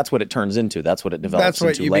what it turns into. That's what it develops That's what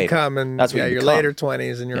into you later. become in That's what you your become. later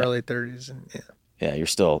 20s and your early 30s. And Yeah, you're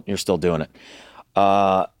still doing it.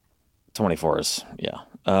 24 is It's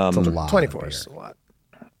a lot. 24 of is a lot.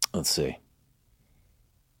 Let's see.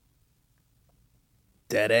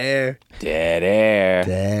 Dead air. Dead air.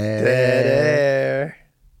 beer. Dead air.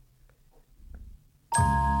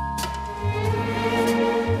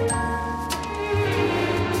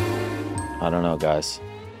 I don't know, guys.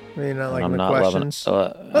 You're not liking I'm the not loving questions.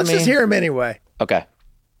 it. Let's just hear them anyway. Okay.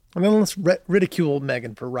 And then let's ridicule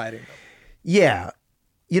Megan for writing them. Yeah.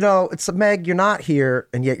 You know, it's Meg, you're not here,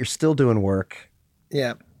 and yet you're still doing work.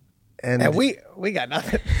 Yeah. And, And we got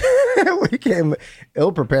nothing. we came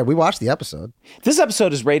ill prepared. We watched the episode. This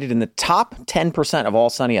episode is rated in the top 10% of all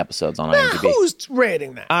Sunny episodes on IMDb. Who's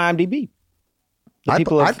rating that? IMDb. The I'd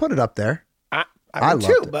people have- put it up there. I loved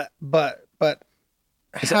would too, it. but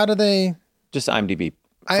how do they? just IMDb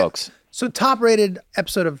folks. So top rated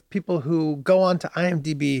episode of people who go on to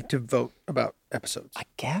IMDb to vote about episodes. I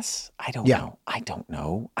guess. I don't Yeah. know. I don't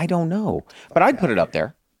know. But I'd put it up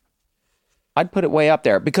there. I'd put it way up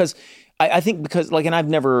there because I think because like, and I've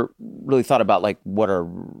never really thought about like what are,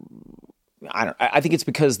 I think it's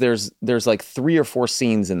because there's like 3 or 4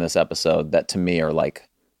 scenes in this episode that to me are like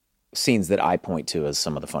scenes that I point to as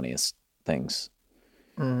some of the funniest things.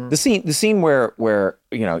 Mm-hmm. The scene where,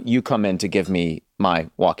 you know, you come in to give me my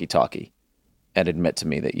walkie-talkie and admit to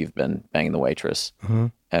me that you've been banging the waitress,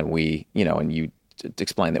 and we, you know, and you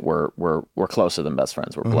explain that we're closer than best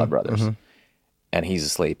friends, we're blood brothers, and he's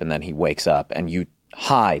asleep, and then he wakes up, and you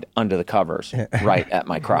hide under the covers right at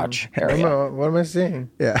my crotch area, What am I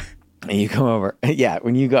seeing? Yeah. and you come over. Yeah,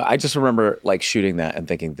 when you go, I just remember like shooting that and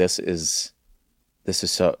thinking, this is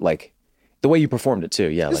so like the way you performed it too.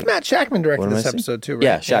 Yeah, This like Matt Shackman directed what am I this saying? episode too, right?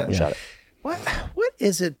 Yeah, Shackman shot it. What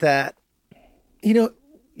is it that, you know,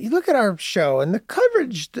 you look at our show and the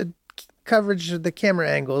coverage of the camera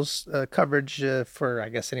angles, coverage for, I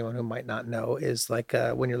guess, anyone who might not know, is like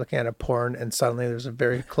when you're looking at a porn and suddenly there's a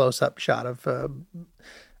very close-up shot of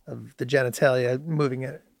the genitalia moving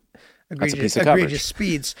at That's a piece of coverage. egregious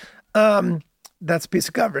speeds. That's a piece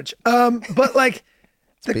of coverage. But like,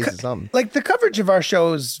 piece of something. like the coverage of our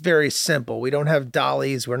show is very simple. We don't have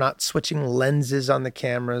dollies. We're not switching lenses on the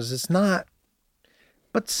cameras. It's not.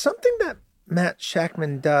 But something that Matt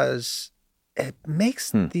Shackman does, it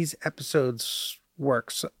makes these episodes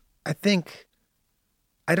work. So I think,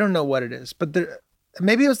 I don't know what it is, but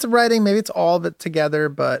maybe it's the writing, maybe it's all of it together,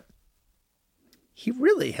 but he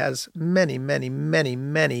really has many, many, many,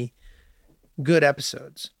 many good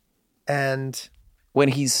episodes. And When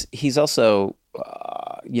he's also,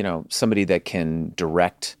 you know, somebody that can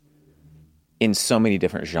direct in so many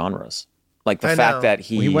different genres. Like the I fact know. that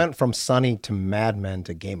he We went from Sunny to Mad Men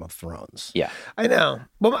to Game of Thrones yeah. I know.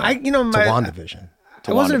 Well, to my WandaVision.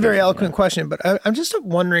 it wasn't a very WandaVision, eloquent question, but I'm just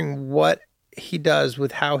wondering what he does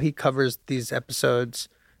with how he covers these episodes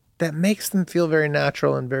that makes them feel very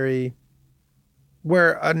natural and very,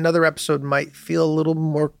 where another episode might feel a little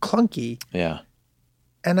more clunky. Yeah.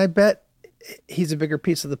 And I bet he's a bigger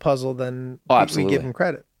piece of the puzzle than Oh, we absolutely. give him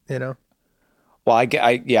credit, you know? Well, I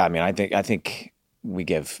think we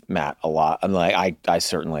give Matt a lot. I'm like, I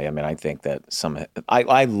certainly, I mean, I think that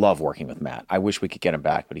I love working with Matt. I wish we could get him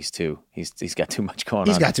back, but he's got too much going on.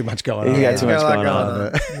 He's got too much going on. He's got he's too got much a lot going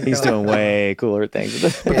going on. on. He's doing way cooler things.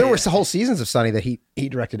 But there were whole seasons of Sunny that he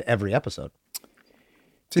directed every episode.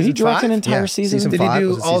 Did he direct an entire Yeah, season? season Did he five. do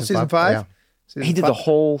Was it all season season five? 5? Yeah. He did the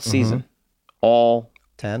whole season, all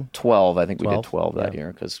 10. 12. I think we 12, did 12 that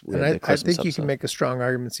year because we And had the I Christmas think you episode. can make a strong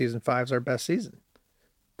argument season 5 is our best season.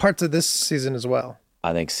 Parts of this season as well.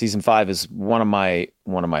 I think season 5 is one of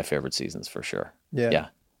my favorite seasons for sure. Yeah. Yeah.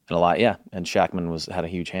 And a lot, yeah. And Shackman had a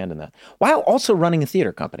huge hand in that. While also running a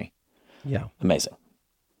theater company. Yeah. Amazing.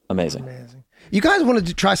 Amazing. You guys wanted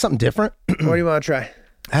to try something different? What do you want to try?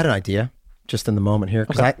 I had an idea just in the moment here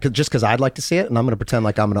because I'd like to see it, and I'm going to pretend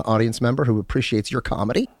like I'm an audience member who appreciates your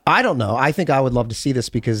comedy. I don't know. I think I would love to see this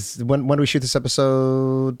because when did we shoot this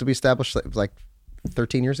episode? Did we establish that it was like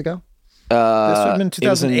 13 years ago? This would have been It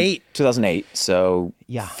was in 2008. 2008. So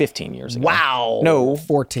Yeah. 15 years ago. Wow. No,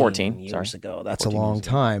 14 years years ago. That's a 14 long years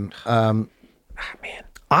ago. time. Man.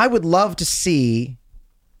 I would love to see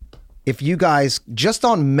if you guys, just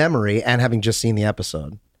on memory and having just seen the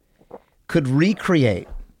episode, could recreate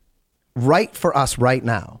right for us right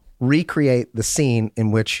now, recreate the scene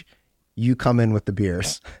in which you come in with the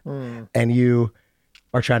beers and you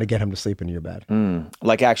or trying to get him to sleep into your bed.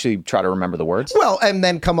 Like actually try to remember the words. Well, and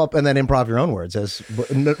then come up and then improv your own words as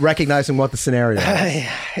recognizing what the scenario is.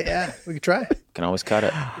 Yeah, we could try. Can always cut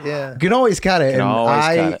it. Yeah. You can always cut it. Can And always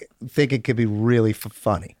I cut think it could be really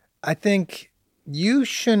funny. I think you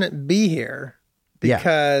shouldn't be here Yeah.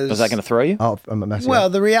 because Was that going to throw you? Oh, I'm messing well,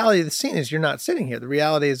 up. the reality of the scene is you're not sitting here. The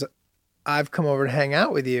reality is I've come over to hang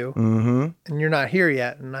out with you and you're not here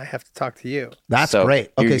yet and I have to talk to you. That's So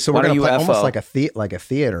great. Okay, you- so why we're don't going to you play almost FO? like a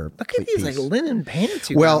theater. Look at these piece. like linen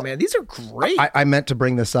pants you Well, got, man. These are great. I meant to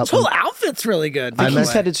bring this up. this whole outfit's really good. I by the meant-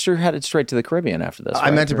 way. Headed straight to the Caribbean after this. I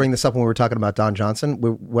right? meant to bring this up when we were talking about Don Johnson.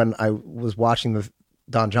 When I was watching the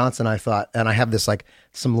Don Johnson, I thought, and I have this like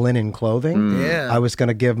some linen clothing. Yeah. I was going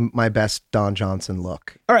to give my best Don Johnson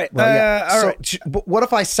look. All right. Well, yeah. All So, right. but what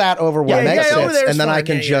if I sat over where Yeah, Meg yeah, over sits, there is and then I fine.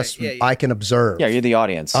 can Yeah, yeah. I can observe. Yeah, you're the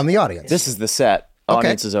audience. I'm the audience. This is the set. Okay.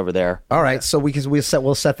 Audience is over there. All right, so we'll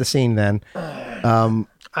set the scene then. I'm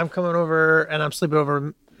coming over and I'm sleeping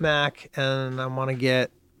over Mac and I want to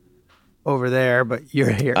get over there, but you're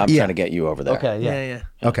here. I'm trying to get you over there. yeah.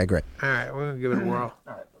 Okay, great. All right, we're gonna give it a whirl.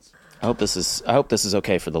 I hope this is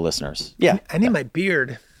okay for the listeners. Yeah. I need my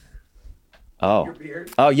beard. Oh.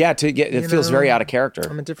 Oh yeah. It feels know, very out of character.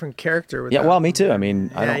 I'm a different character. Yeah. without- Well, me too. I mean,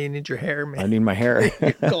 I yeah, don't. you need your hair, man. I need my hair.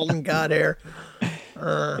 Golden God hair.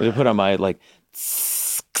 To put on my like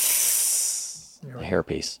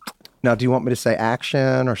hairpiece. Now, do you want me to say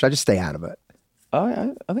action, or should I just stay out of it?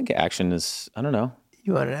 Oh, I think action is. I don't know.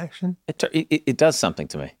 You want an action? It does something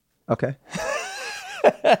to me. Okay.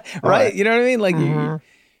 Right? You know what I mean? Like,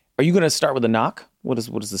 are you going to start with a knock? What does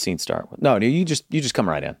the scene start with? No, you just come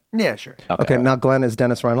right in. Yeah, sure. Okay. Now, Glenn, is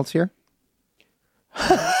Dennis Reynolds here?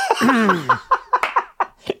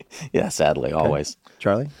 Yeah, sadly, always.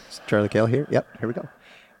 Charlie Cale here. Yep. Here we go.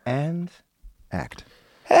 And act.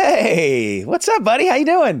 Hey, what's up, buddy? How you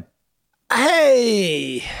doing?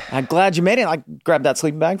 Hey. I'm glad you made it. I grabbed that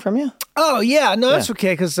sleeping bag from you. Oh yeah, no, that's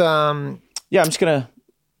okay. Cause Yeah, I'm just gonna.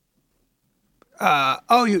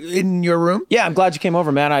 you in your room? Yeah, I'm glad you came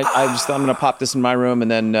over, man. I'm gonna pop this in my room, and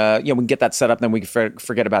then we can get that set up. Then we can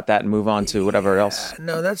forget about that and move on to whatever else.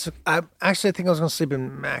 No, I think I was gonna sleep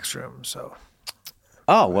in Mac's room. So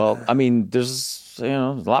Oh well, I mean, there's a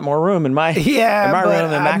lot more room in my yeah, in my but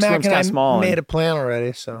room. And Mac's Mac room's and kind I of small. Made and- a plan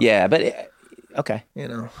already, so yeah, but okay.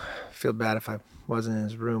 Feel bad if I wasn't in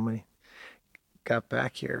his room when he got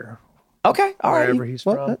back here. Okay, all right. Wherever he's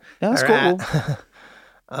from. That's All cool.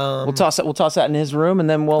 We'll toss that in his room, and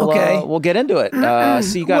then we'll Okay. we'll get into it.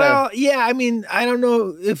 So you gotta. Well, yeah, I mean, I don't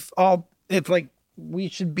know if like we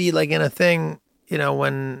should be like in a thing,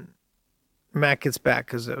 when Mac gets back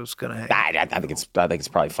because it was gonna hang. I think it's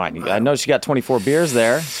probably fine. I know she got 24 beers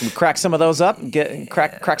there. So we crack some of those up,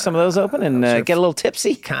 crack some of those open, and get a little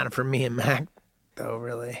tipsy. Kind of for me and Mac, though,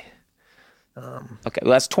 really. Okay,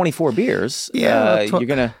 well that's 24 beers. Yeah, you're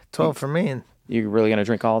gonna 12 for me and you're really gonna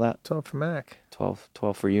drink all that? 12 for Mac. 12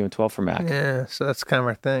 for you and 12 for Mac. Yeah, so that's kind of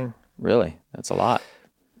our thing. Really, that's a lot.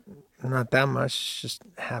 Not that much, it's just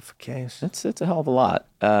half a case. It's a hell of a lot.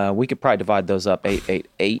 We could probably divide those up 8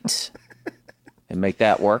 and make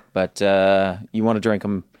that work. But you want to drink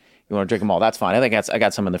them? You want to drink them all? That's fine. I think I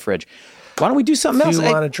got some in the fridge. Why don't we do something else? You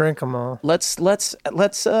Hey, want to drink them all? let's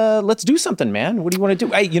do something, man. What do you want to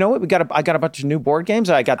do? Hey, you know what? I got a bunch of new board games.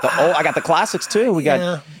 I got the classics too. We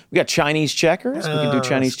got Chinese checkers. We can do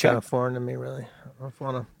Chinese It's kind of checkers. foreign to me, really. I don't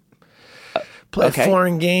want to play okay. a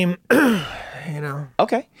foreign game,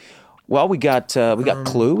 Okay. Well, we got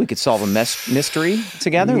Clue. We could solve a mystery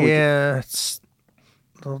together. Yeah, it's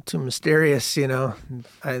a little too mysterious,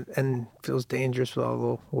 and feels dangerous with all the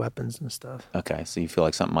little weapons and stuff. Okay, so you feel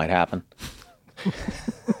like something might happen.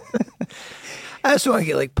 I just don't want to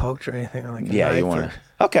get like poked or anything. Like a Yeah, knife you want or- to.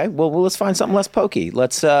 Okay, well, let's find something less pokey.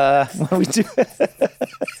 Let's what do we do?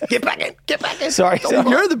 Get back in. Sorry.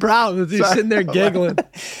 You're the problem. You're sitting there giggling.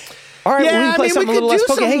 All right, well, we can play something a little less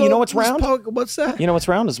pokey. Hey, you know what's round? What's that? You know what's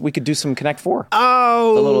round is we could do some Connect Four.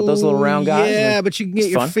 Oh, those little round guys. Yeah, but you can get It's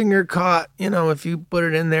your fun. finger caught. If you put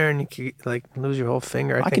it in there and you could like lose your whole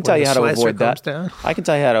finger. I think can tell when you the how to slicer avoid that. comes down. I can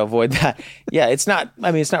tell you how to avoid that. Yeah, it's not.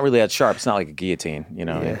 I mean, it's not really that sharp. It's not like a guillotine.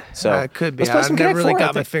 So it could be. let's play I've some never Connect really 4, I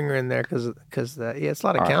got my think. finger in there because it's a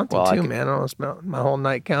lot of All right, counting well, I too, can- man. I almost spent my whole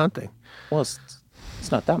night counting. Well, it's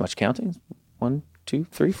not that much counting. It's 1, 2,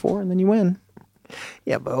 3, 4, and then you win.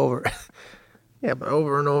 Yeah, but over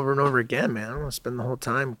and over and over again, man. I don't want to spend the whole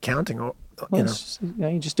time counting. Well,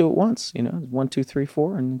 you just do it once. 1, 2, 3,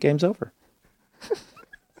 4, and game's over.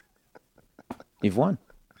 You've won.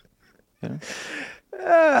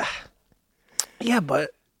 Yeah,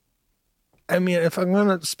 but I mean, if I'm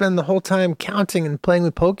gonna spend the whole time counting and playing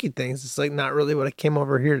with pokey things, it's like not really what I came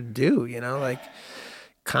over here to do. Like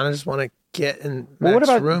kind of just want to get in Well, what Mac's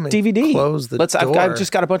about room and DVD? close the door. I've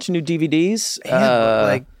just got a bunch of new DVDs. Yeah,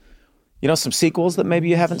 but you know, some sequels that maybe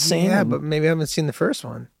you haven't seen. Yeah, but maybe I haven't seen the first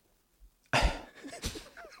one.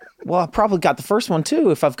 Well, I probably got the first one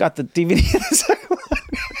too. If I've got the DVD of the second one,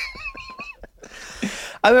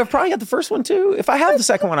 I've probably got the first one too. If I have the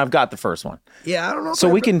second one, I've got the first one. Yeah, I don't know. So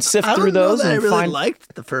we can sift through those and I really find.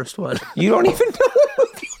 liked the first one. You don't even know what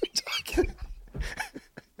movie we're talking.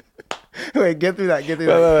 Wait, get through that. Wait.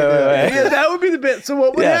 Yeah, that would be the bit. So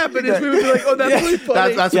what would happen is we would be like, "Oh, that's really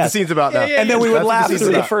funny." That's what the scene's about now. And then we would laugh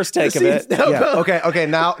through the first take of it. Okay.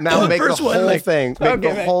 Now make the first one, whole like- thing. Make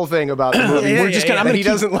the whole thing about the movie. Yeah, We're just yeah, gonna. yeah. That he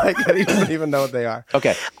doesn't like. That he doesn't even know what they are.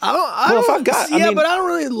 Okay. I Well, if don't- I've got- I yeah, mean- but I don't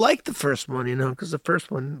really like the first one, because the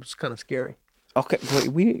first one was kind of scary. Okay.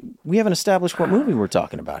 Wait, we haven't established what movie we're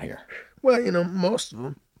talking about here. Well, most of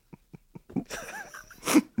them.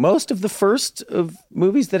 Most of the first of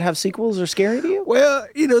movies that have sequels are scary to you? Well,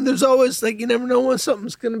 there's always you never know when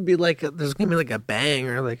something's gonna be there's gonna be like a bang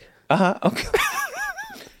or like. Okay.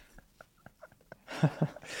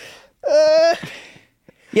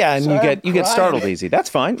 Yeah, and you get startled easy. That's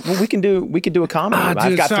fine. Well, we can do a comedy. I've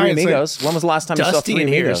Dude, got sorry, Three it's Amigos. When was the last time you saw Dusty Three in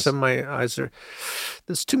here, Amigos? so my eyes are.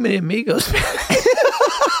 There's too many amigos.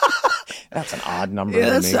 That's an odd number. Yeah,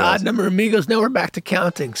 of that's the amigos. odd number of amigos. Now we're back to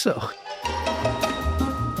counting. So.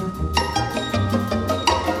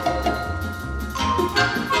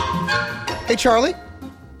 Hey, Charlie,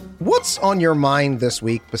 what's on your mind this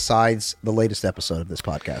week besides the latest episode of this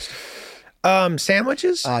podcast?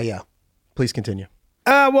 Sandwiches? Yeah. Please continue.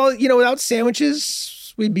 Well, without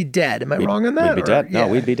sandwiches, we'd be dead. Am I wrong on that? We'd be dead. No,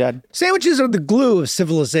 Yeah. we'd be dead. Sandwiches are the glue of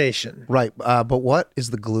civilization. Right. But what is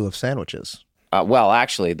the glue of sandwiches? Well,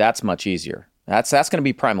 actually, that's much easier. That's going to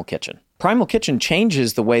be Primal Kitchen. Primal Kitchen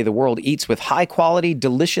changes the way the world eats with high-quality,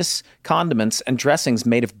 delicious condiments and dressings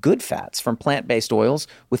made of good fats from plant-based oils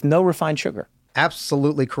with no refined sugar.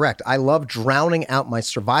 Absolutely correct. I love drowning out my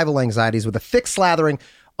survival anxieties with a thick slathering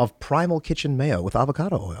of Primal Kitchen mayo with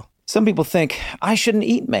avocado oil. Some people think I shouldn't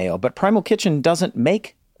eat mayo, but Primal Kitchen doesn't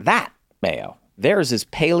make that mayo. Theirs is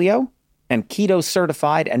paleo and keto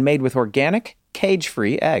certified and made with organic,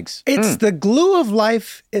 cage-free eggs. It's the glue of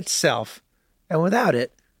life itself. And without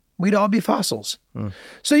it, we'd all be fossils.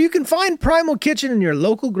 So you can find Primal Kitchen in your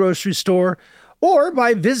local grocery store or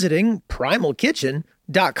by visiting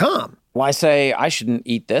primalkitchen.com. Why say I shouldn't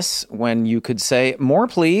eat this when you could say more,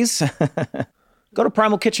 please? Go to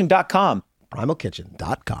primalkitchen.com.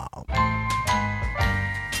 Primalkitchen.com.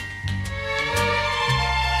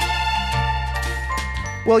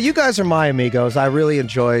 Well, you guys are my amigos. I really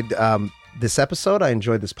enjoyed this episode. I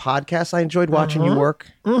enjoyed this podcast. I enjoyed watching you work.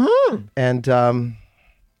 Mm-hmm. And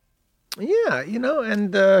Yeah,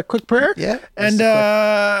 and quick prayer. Yeah, And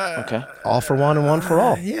Okay. all for one and one for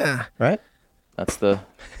all. yeah. Right? That's the...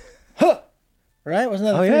 Right? Wasn't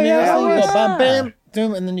that the Oh, thing? yeah, You yeah. go bam, bam,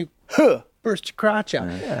 boom, and then you burst your crotch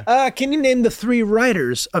out. Can you name the three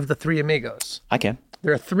writers of the Three Amigos? I can.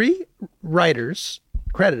 There are three writers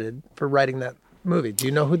credited for writing that movie. Do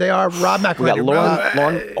you know who they are? Rob We got McElhenney.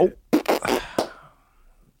 Lauren...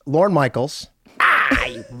 Lorne Michaels,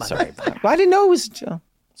 Sorry. Well, I didn't know it was...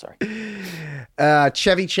 sorry.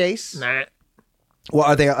 Chevy Chase. Nah.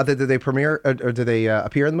 Well, did they premiere or do they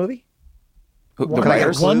appear in the movie? The Can I get a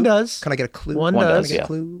writers? clue? One does. Can I get a clue? One One does. does, Can I get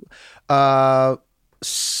yeah. a clue?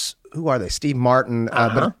 Who are they? Steve Martin.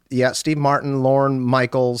 But yeah, Steve Martin, Lorne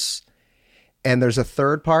Michaels, and there's a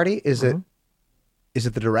third party. Is it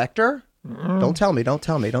the director? Don't tell me.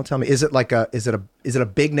 Is it a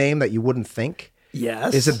big name that you wouldn't think?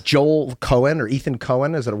 Yes. Is it Joel Cohen or Ethan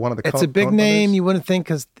Cohen? Is it one of the? It's a big name. You wouldn't think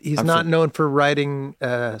because he's not known for writing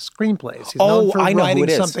screenplays. He's known for I know who writing it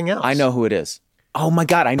is. something else. I know who it is. Oh my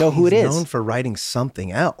God, I know who it is. Known for writing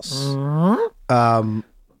something else.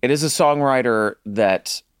 It is a songwriter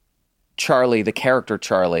that Charlie, the character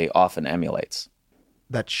Charlie, often emulates.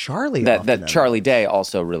 That Charlie. That often Charlie Day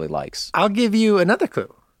also really likes. I'll give you another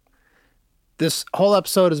clue. This whole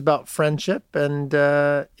episode is about friendship, and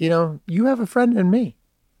you have a friend in me.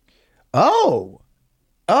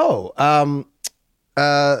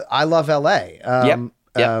 I love L.A. Yep.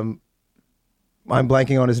 I'm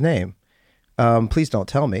blanking on his name. Please don't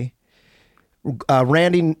tell me.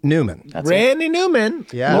 Randy Newman. That's it. Randy Newman,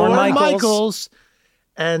 Yeah. Lorne Lorne Michaels, Michaels,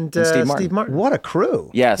 and Steve Steve Martin. What a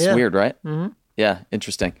crew. Yeah, it's Yeah. weird, right? Mm-hmm. Yeah,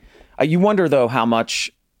 interesting. You wonder though how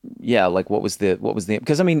much. Yeah, like what was the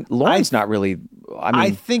because I mean Lauren's not really. I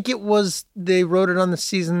think it was they wrote it on the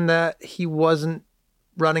season that he wasn't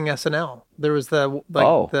running SNL. There was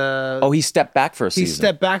he stepped back for a he season.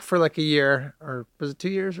 stepped back for like a year, or was it 2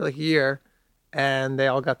 years or like a year, and they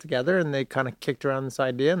all got together and they kind of kicked around this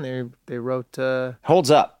idea, and they wrote.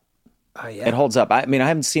 Holds up. Yeah. It holds up. I mean, I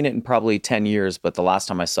haven't seen it in probably 10 years, but the last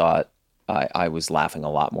time I saw it, I was laughing a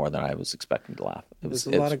lot more than I was expecting to laugh. There's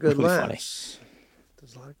a lot of good really laughs.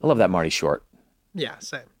 funny. I love that Marty Short. Yeah,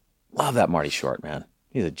 same. Love that Marty Short, man.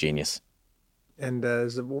 He's a genius. And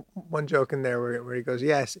there's one joke in there where he goes,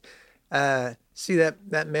 "Yes, see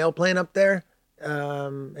that mail plane up there?"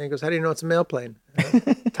 And he goes, "How do you know it's a mail plane?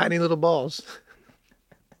 Tiny little balls."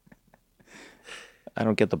 I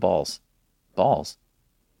don't get the balls. Balls.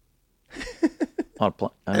 I don't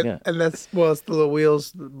get it. And that's it's the little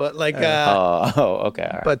wheels, but like okay. All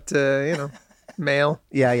right. but mail.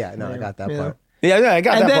 Yeah. No, I got that part. Yeah, I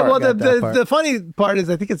got And that then, part. well, the funny part is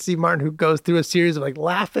I think it's Steve Martin who goes through a series of like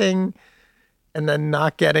laughing and then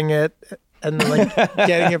not getting it and then like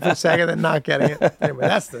getting it for a second and not getting it. Anyway,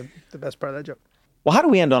 that's the best part of that joke. Well, how do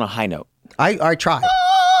we end on a high note? I tried.